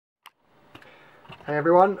Hey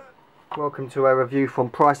everyone, welcome to a review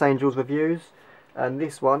from PriceAngels Reviews, and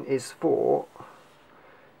this one is for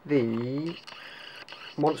the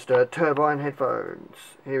Monster Turbine headphones.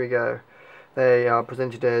 Here we go. They are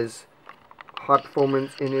presented as high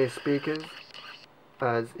performance in-ear speakers,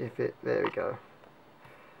 as if it, there we go,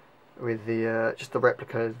 with the just the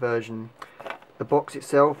replica version. The box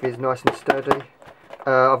itself is nice and sturdy.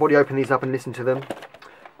 I've already opened these up and listened to them,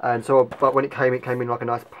 and so but when it came in like a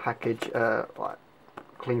nice package, like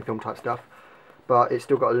clean film type stuff, but it's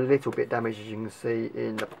still got a little bit damaged, as you can see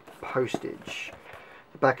in the postage.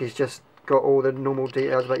 The back is just got all the normal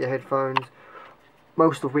details about your headphones,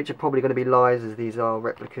 most of which are probably going to be lies, as these are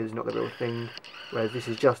replicas, not the real thing, whereas this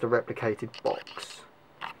is just a replicated box.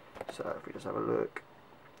 So if we just have a look,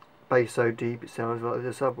 bass so deep it sounds like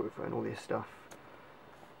there's a subwoofer and all this stuff.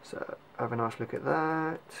 So have a nice look at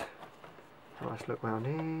that, nice look round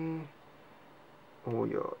here, all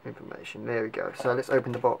your information. There we go. So let's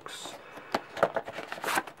open the box.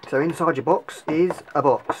 So inside your box is a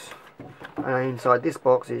box, and inside this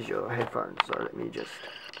box is your headphones. So let me just,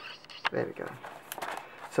 there we go.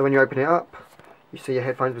 So when you open it up, you see your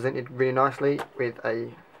headphones presented really nicely with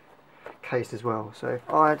a case as well. So if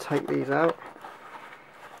I take these out,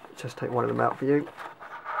 just take one of them out for you,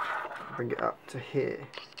 bring it up to here.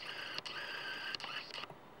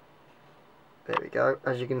 There we go.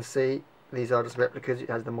 As you can see, these are just replicas. It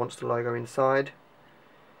has the Monster logo inside.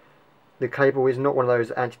 The cable is not one of those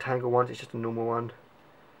anti-tangle ones, it's just a normal one.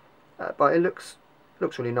 But it looks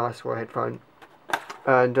really nice for a headphone.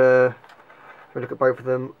 And if we look at both of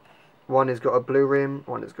them, one has got a blue rim,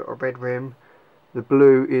 one has got a red rim. The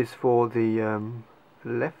blue is for the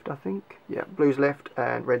left, I think. Yeah, blue's left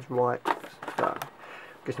and red's right. So,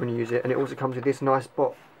 just when you use it. And it also comes with this nice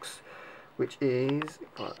box, which is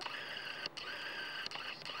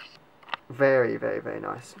very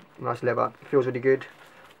nice. Nice leather. It feels really good.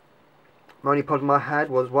 My only problem I had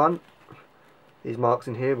was, one, these marks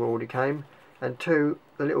in here already came, and two,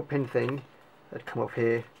 the little pin thing had come off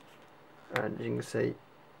here, and as you can see,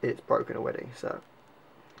 it's broken already. So,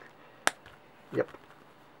 yep,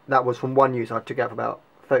 that was from one use. I took it out for about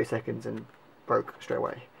 30 seconds and broke straight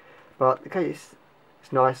away. But the case,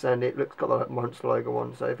 it's nice, and it looks got the Monster logo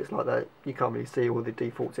on. So if it's like that, you can't really see all the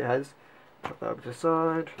defaults it has. Put that over to the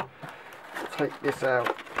side. Take this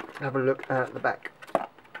out. Have a look at the back.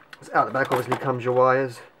 So out the back obviously comes your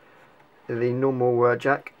wires, the normal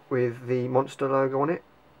jack with the Monster logo on it,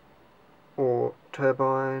 or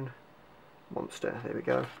Turbine, Monster, there we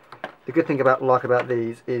go. The good thing about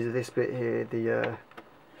these is this bit here, the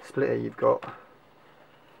splitter you've got.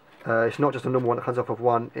 It's not just a normal one that comes off of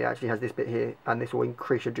one, it actually has this bit here, and this will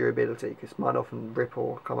increase your durability, because mine often rip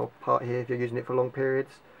or come apart here if you're using it for long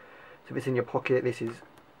periods. So if it's in your pocket, this is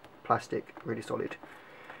plastic, really solid.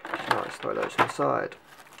 Nice, throw those to the side.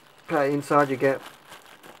 Okay, inside you get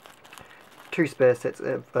two spare sets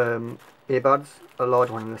of earbuds, a large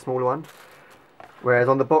one and a smaller one. Whereas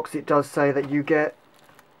on the box it does say that you get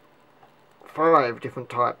 5 different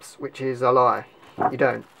types, which is a lie. You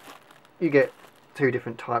don't. You get 2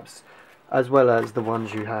 different types, as well as the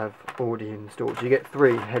ones you have already installed. So you get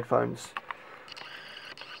 3 headphones.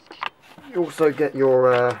 You also get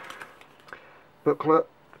your booklet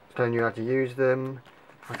telling you how to use them,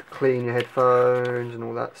 how to clean your headphones and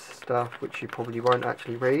all that stuff, which you probably won't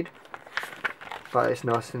actually read, but it's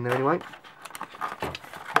nice in there anyway.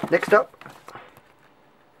 Next up,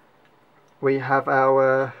 we have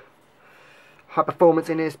our high performance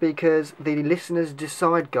in-ear speakers, the Listener's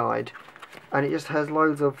Decide Guide, and it just has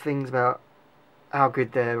loads of things about how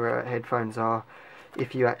good their headphones are,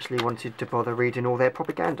 if you actually wanted to bother reading all their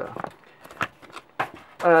propaganda.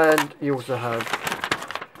 And you also have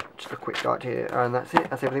just a quick guide here, and that's it.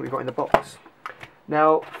 That's everything we've got in the box.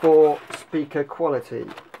 Now for speaker quality,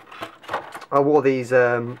 I wore these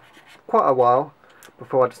quite a while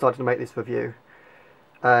before I decided to make this review,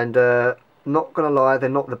 and not gonna lie, they're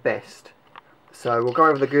not the best. So we'll go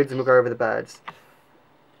over the goods and we'll go over the bads.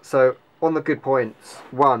 So on the good points,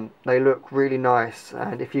 one, they look really nice,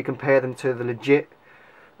 and if you compare them to the legit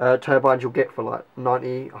turbines you'll get for like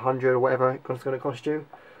 90, 100 or whatever it's going to cost you,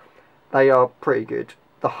 they are pretty good.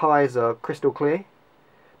 The highs are crystal clear,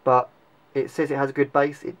 but it says it has a good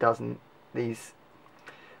bass. It doesn't. These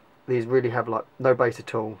really have like no bass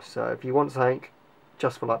at all. So if you want something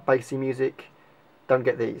just for like bassy music, don't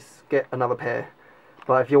get these. Get another pair.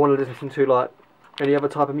 But if you want to listen to like any other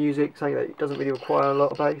type of music, something that doesn't really require a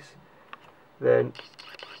lot of bass, then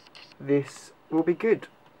this will be good.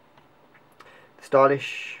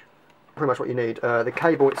 Stylish, pretty much what you need. The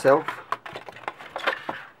cable itself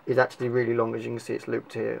is actually really long, as you can see it's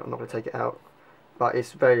looped here. I'm not going to take it out. but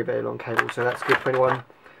it's very, very long cable, so that's good for anyone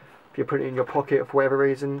if you're putting it in your pocket for whatever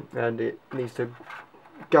reason and it needs to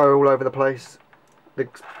go all over the place.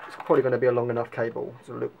 It's probably going to be a long enough cable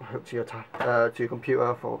to hook to your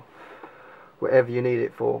computer for whatever you need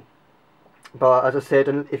it for. But as I said,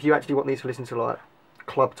 and if you actually want these to listen to like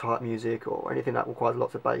club type music or anything that requires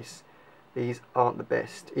lots of bass, these aren't the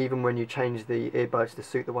best. Even when you change the earbuds to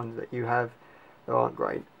suit the ones that you have, they aren't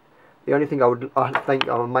great. The only thing I think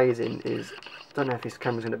are amazing is, I don't know if this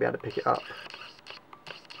camera's going to be able to pick it up,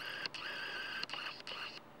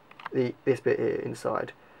 this bit here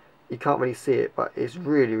inside. You can't really see it, but it's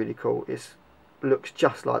really, really cool. It looks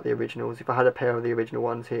just like the originals. If I had a pair of the original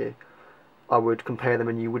ones here, I would compare them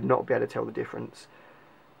and you would not be able to tell the difference.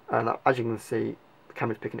 And as you can see, the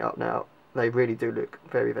camera's picking it up now. They really do look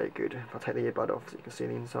very, very good. If I take the earbud off, so you can see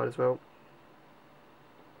the inside as well.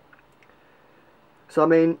 So I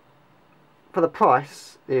mean, for the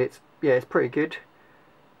price, it's pretty good.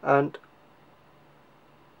 And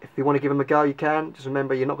if you want to give them a go, you can. Just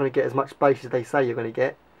remember, you're not going to get as much bass as they say you're going to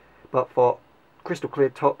get. But for crystal clear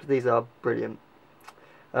tops, these are brilliant.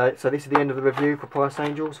 So this is the end of the review for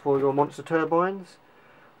PriceAngels for your monster turbines.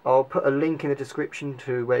 I'll put a link in the description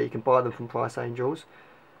to where you can buy them from PriceAngels.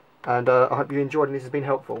 And I hope you enjoyed and this has been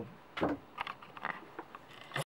helpful.